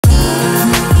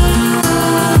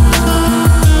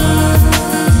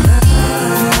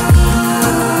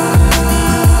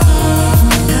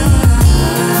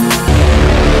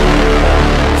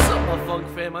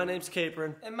name's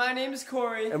Capron. And my name is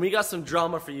Corey. And we got some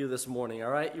drama for you this morning,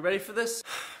 alright? You ready for this?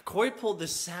 Corey pulled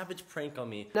this savage prank on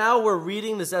me. Now we're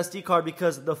reading this SD card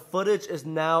because the footage is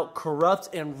now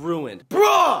corrupt and ruined.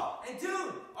 Bruh! And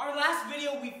dude, our last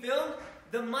video we filmed,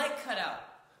 the mic cut out.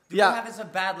 Dude, yeah. We're having some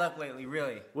bad luck lately,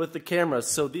 really. With the cameras,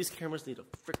 so these cameras need a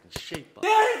freaking shape up.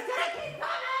 Dude, it's gonna keep coming!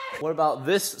 What about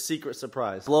this secret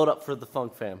surprise? Blow it up for the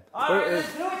Funk fam. Alright,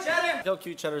 let's do it, Cheddar! Look how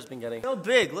cute Cheddar's been getting. So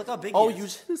big, look how big Oh, he is. you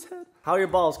hit his head. How are your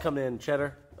balls coming in,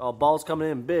 Cheddar? Oh, balls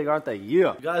coming in big, aren't they?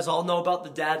 Yeah. You guys all know about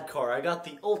the dad car. I got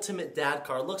the ultimate dad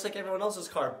car. It looks like everyone else's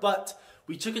car, but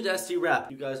we took it to SD Wrap.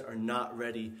 You guys are not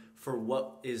ready for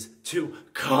what is to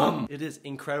come. It is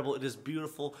incredible. It is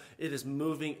beautiful. It is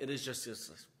moving. It is just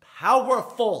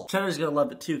powerful. Cheddar's gonna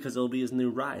love it too because it'll be his new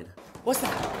ride. What's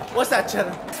that? What's that, Cheddar?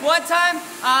 One time,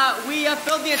 we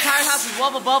filled the entire house with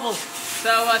Wubble Bubbles. So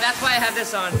that's why I have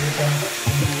this on.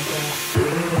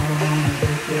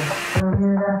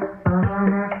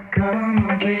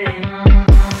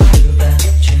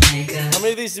 How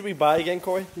many of these did we buy again,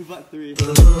 Corey? We bought 3.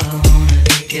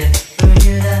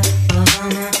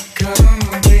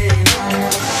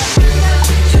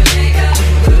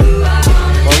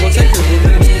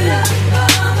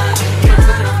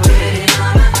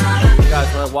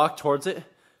 Guys, when I walk towards it,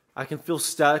 I can feel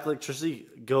static electricity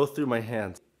go through my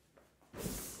hands.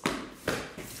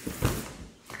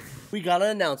 We got an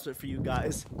announcement for you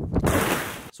guys.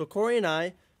 So Corey and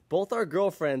I, both our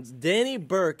girlfriends, Danny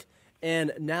Burke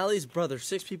and Nallie's brother,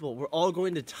 6 people, we're all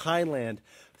going to Thailand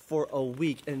for a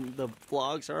week, and the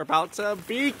vlogs are about to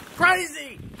be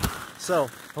crazy. So,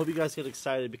 hope you guys get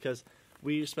excited because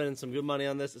we're spending some good money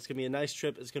on this. It's gonna be a nice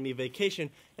trip. It's gonna be a vacation,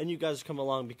 and you guys come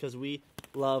along because we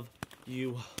love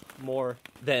you more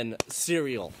than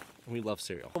cereal. And we love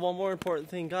cereal. One more important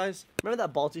thing, guys. Remember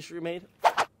that ball t-shirt we made?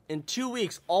 In 2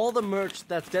 weeks, all the merch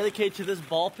that's dedicated to this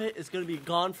ball pit is gonna be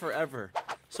gone forever.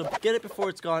 So get it before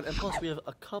it's gone, and plus we have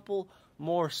a couple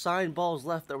more signed balls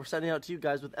left that we're sending out to you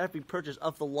guys with every purchase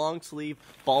of the long sleeve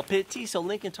ball pit tee. So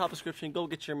link in top description, go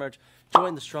get your merch.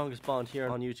 Join the strongest bond here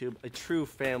on YouTube, a true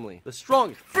family. The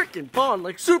strongest freaking bond,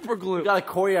 like super glue. We got a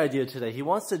Corey idea today. He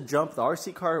wants to jump the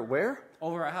RC car where?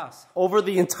 Over our house. Over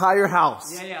the entire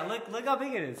house. Yeah, look how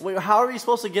big it is. Wait, how are you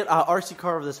supposed to get an RC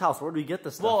car over this house? Where do we get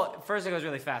this stuff? Well, first it goes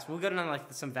really fast. We'll go to like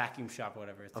some vacuum shop or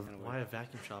whatever. It's why a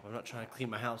vacuum shop? I'm not trying to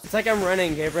clean my house. It's like I'm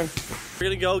running, Gabriel. We're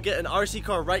gonna go get an RC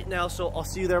car right now, so I'll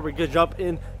see you there. We're gonna jump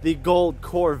in the gold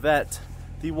Corvette,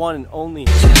 the one and only.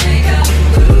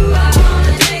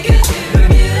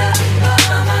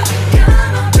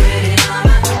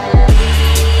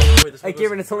 Hey,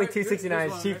 Gabriel, it's only $269.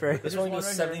 It's cheaper. This one goes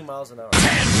 70 miles an hour.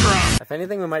 If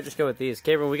anything, we might just go with these.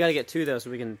 Gabriel, we gotta get 2 though,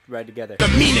 so we can ride together. The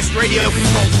meanest radio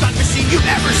control stunt machine you've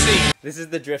ever seen. This is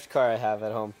the drift car I have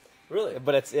at home. Really?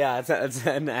 But it's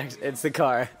the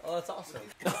car. Oh, that's awesome.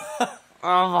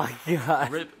 Oh my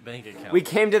god. RIP bank account. We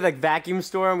came to the vacuum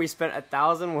store and we spent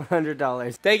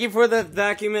 $1,100. Thank you for the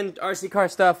vacuum and RC car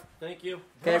stuff. Thank you.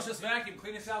 Okay. Wash this vacuum,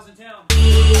 cleanest house in town.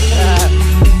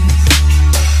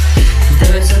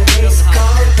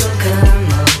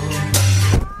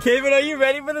 Kevin, are you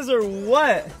ready for this or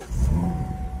what?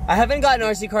 I haven't gotten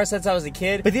an RC car since I was a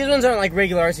kid, but these ones aren't like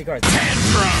regular RC cars.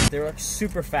 They're like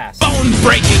super fast.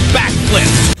 Bone-breaking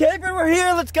backflips. Kevin, we're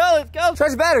here. Let's go. Let's go.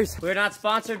 Charge the batteries. We're not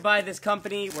sponsored by this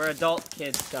company. We're adult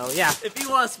kids, so yeah. If you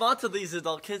want to sponsor these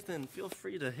adult kids, then feel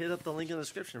free to hit up the link in the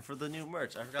description for the new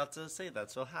merch. I forgot to say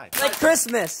that, so hi. Like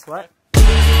Christmas. What? We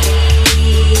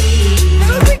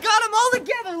got them all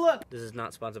together, look! This is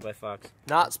not sponsored by Fox.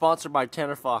 Not sponsored by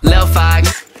Tanner Fox. Lil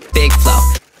Fox, big flow.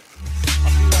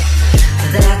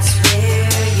 That's where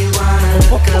you wanna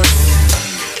go.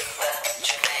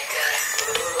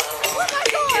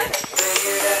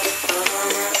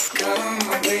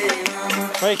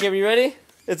 Alright, Kim, you ready?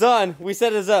 It's on. We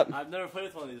set this up. I've never played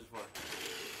with one of these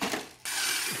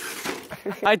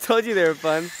before. I told you they were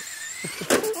fun.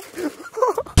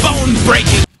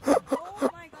 Bone-breaking. Oh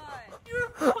my god.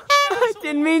 I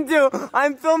didn't mean to.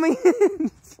 I'm filming.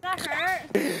 That hurt?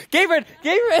 Gabriel!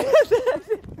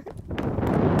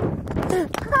 I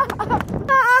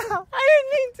didn't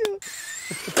mean to.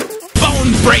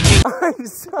 Bone-breaking. I'm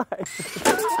sorry.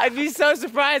 I'd be so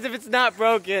surprised if it's not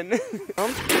broken.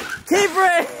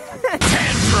 Gabriel!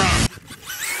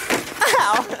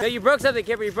 Ow! No, you broke something,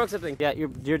 Gabriel. You broke something. Yeah,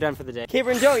 you're done for the day.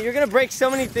 Gabriel, don't. You're gonna break so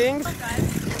many things.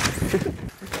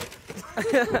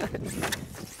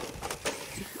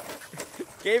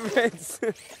 Gabriel.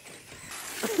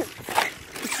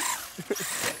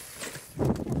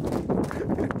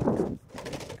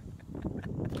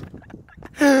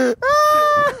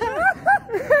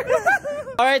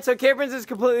 Alright, so Cameron's is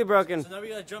completely broken. So now we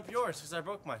gotta jump yours, because I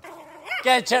broke mine.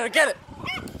 Get it, Cheddar, get it.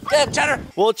 Get it, Cheddar.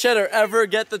 Will Cheddar ever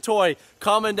get the toy?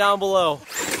 Comment down below.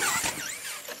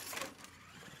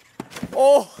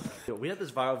 Oh! Yo, we had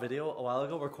this viral video a while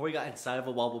ago where Corey got inside of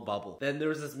a wobble bubble. Then there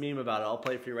was this meme about it. I'll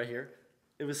play it for you right here.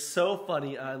 It was so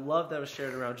funny, and I love that it was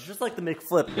shared around. Just like the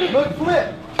McFlip.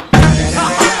 McFlip!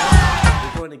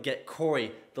 We're going to get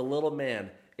Corey, the little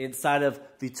man, inside of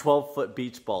the 12-foot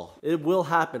beach ball. It will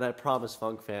happen, I promise,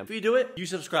 Funk fam. If we do it, you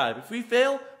subscribe. If we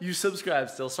fail, you subscribe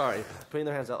still. Sorry. Putting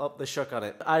their hands out. Oh, they shook on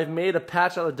it. I've made a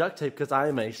patch out of duct tape because I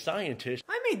am a scientist.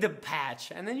 I made the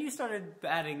patch, and then you started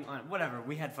adding on. Whatever,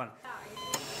 we had fun.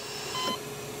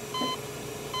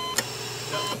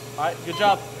 Alright, good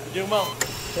job. You're doing well.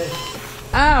 Okay.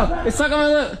 Ow! It's stuck on my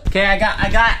lip. Okay, I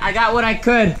got what I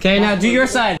could. Okay, now do your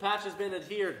side. The patch has been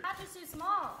adhered. The patch is too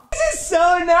small. This is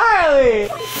so gnarly!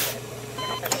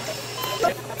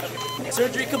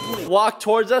 Surgery complete. Walk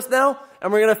towards us now,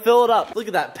 and we're gonna fill it up. Look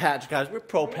at that patch, guys. We're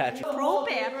pro patching. Pro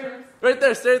patches. Right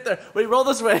there, stay right there. Wait, roll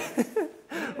this way.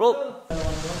 Roll.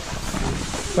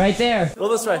 Right there. Roll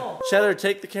this way. Cheddar,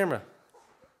 take the camera.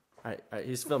 All right,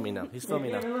 he's filming now. He's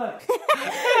filming now. Look.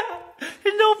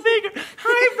 No finger.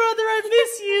 Hi, brother, I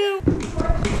miss you.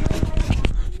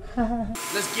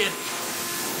 Let's get it.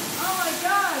 Oh my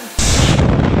god.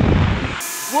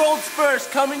 World's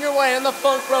first coming your way on the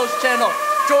Funk Bros channel.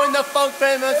 Join the Funk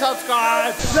fam and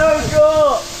subscribe. So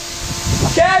cool!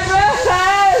 Canvas!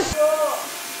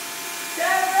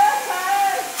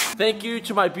 Thank you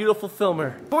to my beautiful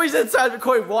filmer. Corey's inside, but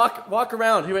Corey, walk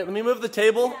around. Here, wait, let me move the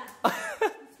table. Let's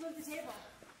move the table.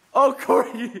 Oh,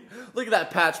 Corey, look at that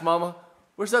patch, mama.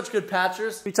 We're such good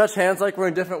patchers. We touch hands like we're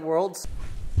in different worlds.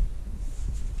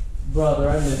 Brother,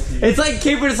 I miss you. It's like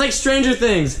Capered, it's like Stranger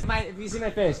Things. If you see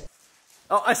my face.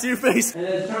 Oh, I see your face. And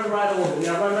then turn right a little bit.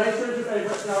 Now run right towards your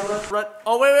face. Now run.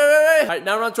 Oh, wait. All right,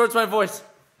 now run towards my voice.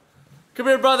 Come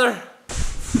here, brother.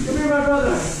 Come here, my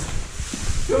brother.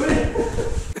 Come here.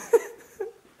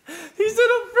 He's in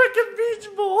a freaking beach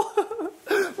ball.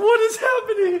 What is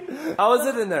happening? How is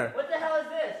it in there? What the hell is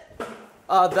this?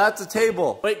 That's a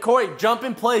table. Wait, Corey, jump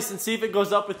in place and see if it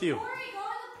goes up with you. Corey, go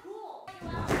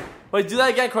in the pool. Wait, do that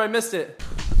again, Corey. I missed it.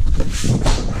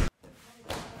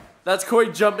 That's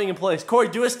Corey jumping in place. Corey,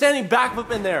 do a standing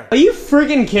backflip in there. Are you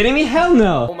freaking kidding me? Hell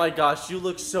no. Oh my gosh, you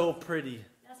look so pretty.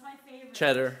 That's my favorite.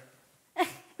 Cheddar.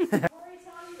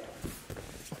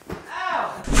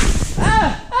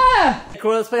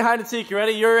 Corey, let's play hide and seek. You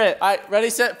ready? You're it. All right, ready,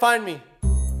 set, find me.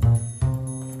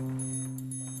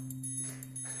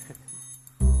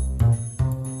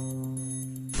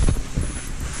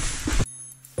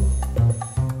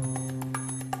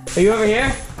 Are you over here?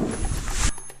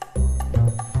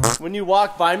 When you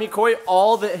walk by me, Corey,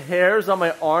 all the hairs on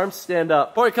my arms stand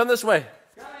up. Corey, come this way.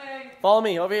 Coming. Follow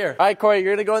me, over here. All right, Corey,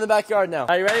 you're gonna go in the backyard now.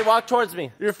 Are you ready? Walk towards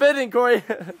me. You're fitting, Corey.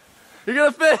 You're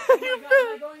gonna fit. Am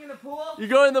I going in the pool? You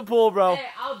go in the pool, bro. Hey,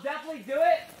 I'll definitely do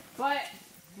it, but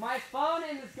my phone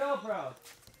and this GoPro.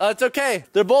 It's okay.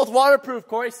 They're both waterproof,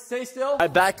 Corey. Stay still. My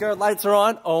backyard lights are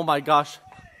on. Oh my gosh.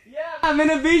 Yeah, I'm in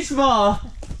a beach ball.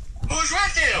 Who's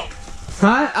with you?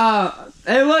 Huh?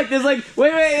 Hey, look, there's like,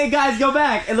 wait, guys, go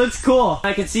back. It looks cool.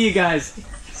 I can see you guys.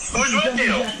 Who's with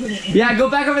you? Yeah, go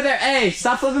back over there. Hey,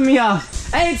 stop flipping me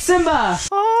off. Hey, it's Simba.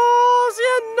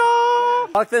 Oh,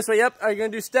 no. Walk this way. Yep. Are you gonna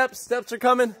do steps? Steps are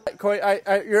coming. Corey,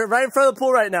 you're right in front of the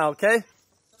pool right now. Okay.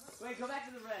 Wait, go back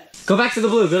to the red. Go back to the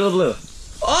blue. Go to the blue.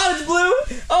 Oh, it's blue.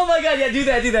 Oh my God. Yeah, do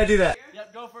that.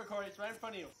 Yep. Go for it, Corey. It's right in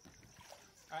front of you.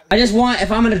 I just want,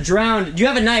 if I'm gonna drown, you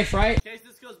have a knife, right? In case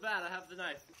this goes bad, I have the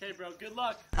knife. Okay, bro. Good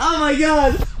luck. Oh my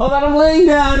God. Hold on, I'm laying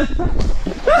down. He's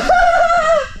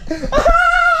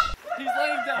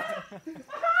laying down.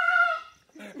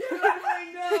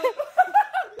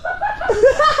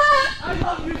 I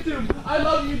love YouTube. I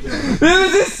love YouTube.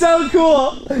 This is so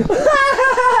cool. What are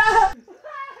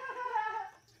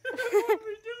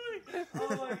we doing? Oh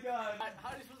my God. How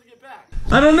are you supposed to get back?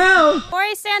 I don't know.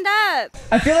 Corey, stand up.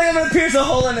 I feel like I'm gonna pierce a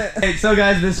hole in it. Hey, so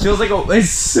guys, this feels like it's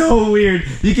so weird.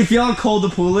 You can feel how cold the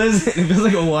pool is. It feels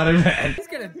like a water bed. He's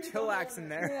gonna chillax in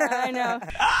there. Yeah, I know.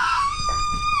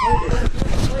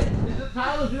 Is the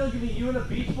title of the video gonna be you in a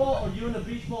beach ball or you in a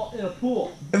beach ball in a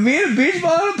pool? Me and a beach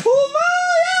ball in a pool,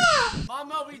 yeah.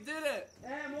 Mama, we did it.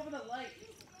 Hey, I'm over the light.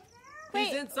 Wait.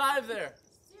 He's inside of there.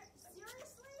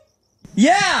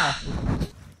 Yeah.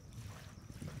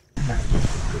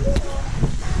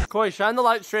 Corey, shine the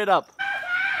light straight up.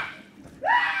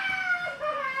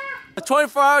 A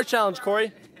 24-hour challenge,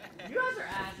 Corey. You guys are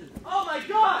asses. Oh my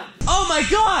God. Oh my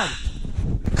God.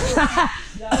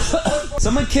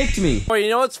 Someone kicked me. Corey, you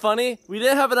know what's funny? We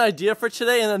didn't have an idea for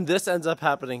today, and then this ends up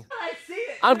happening. I see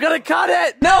it. I'm gonna cut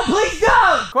it. No, please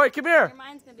don't. Corey, come here. Your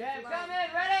mind's gonna be Okay, blown. come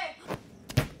in, ready?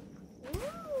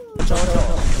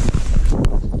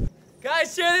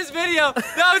 Guys, share this video.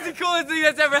 That was the coolest thing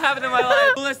that's ever happened in my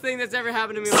life. Coolest thing that's ever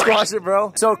happened to me. Squash it,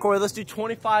 bro. So, Corey, let's do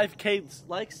 25K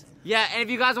likes. Yeah, and if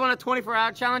you guys want a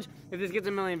 24-hour challenge, if this gets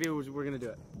 1 million views, we're gonna do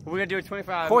it. We're gonna do a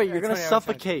 24-hour. Corey, you're gonna 20-hour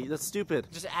suffocate. challenge. That's stupid.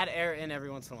 Just add air in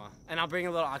every once in a while, and I'll bring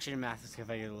a little oxygen mask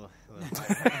if I get a little.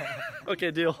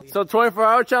 Okay, deal. So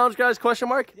 24-hour challenge, guys? Question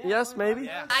mark? Yes, maybe.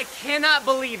 Yeah. I cannot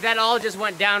believe that all just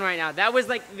went down right now. That was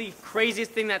like the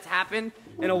craziest thing that's happened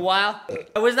in a while.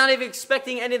 I was not even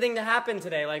expecting anything to happen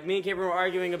today. Like me and Cameron were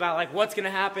arguing about like what's gonna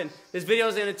happen. This video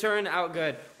is gonna turn out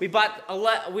good. We bought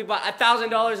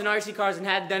 $1,000 in RC cars and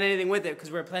hadn't done anything with it because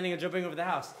we were planning on jumping over the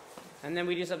house. And then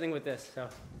we do something with this. So,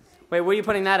 wait, where are you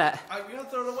putting that at? You're gonna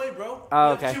throw it away, bro.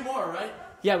 Oh, okay. 2 more, right?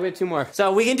 Yeah, we have 2 more.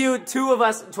 So we can do 2 of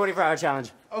us 24-hour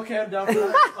challenge. Okay, I'm down for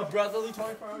that. A brotherly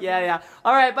 24-hour. Yeah.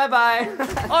 All right, bye-bye.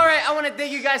 All right, I want to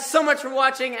thank you guys so much for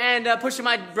watching and pushing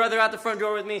my brother out the front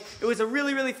door with me. It was a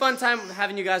really, really fun time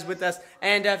having you guys with us.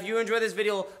 And if you enjoyed this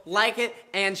video, like it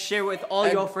and share with all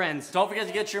your friends. Don't forget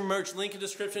to get your merch, link in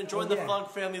description. Join the Funk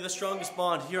family, the strongest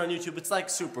bond here on YouTube. It's like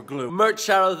super glue. Merch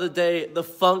shout out of the day, the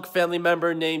Funk family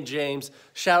member named James.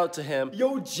 Shout out to him.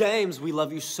 Yo, James, we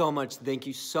love you so much. Thank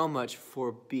you so much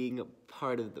for being a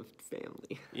part of the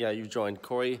family. Yeah, you joined.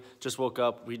 Corey just woke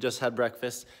up. We just had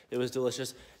breakfast. It was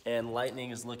delicious. And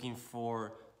Lightning is looking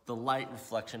for the light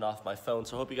reflection off my phone.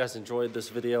 So I hope you guys enjoyed this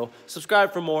video.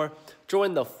 Subscribe for more.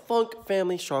 Join the Funk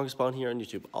family, strongest bond here on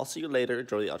YouTube. I'll see you later.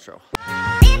 Enjoy the outro.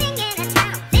 Living in a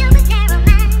town filled with terror,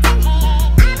 man, and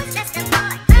hate. I was just a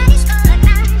boy, but he scored a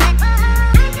run that boy.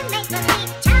 I can make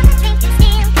believe childhood dreams can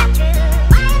still come true.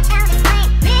 While childish play,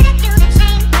 ridicule and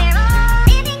shame, we're all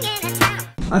living in a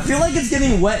town. I feel like it's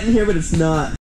getting wet in here, but it's not.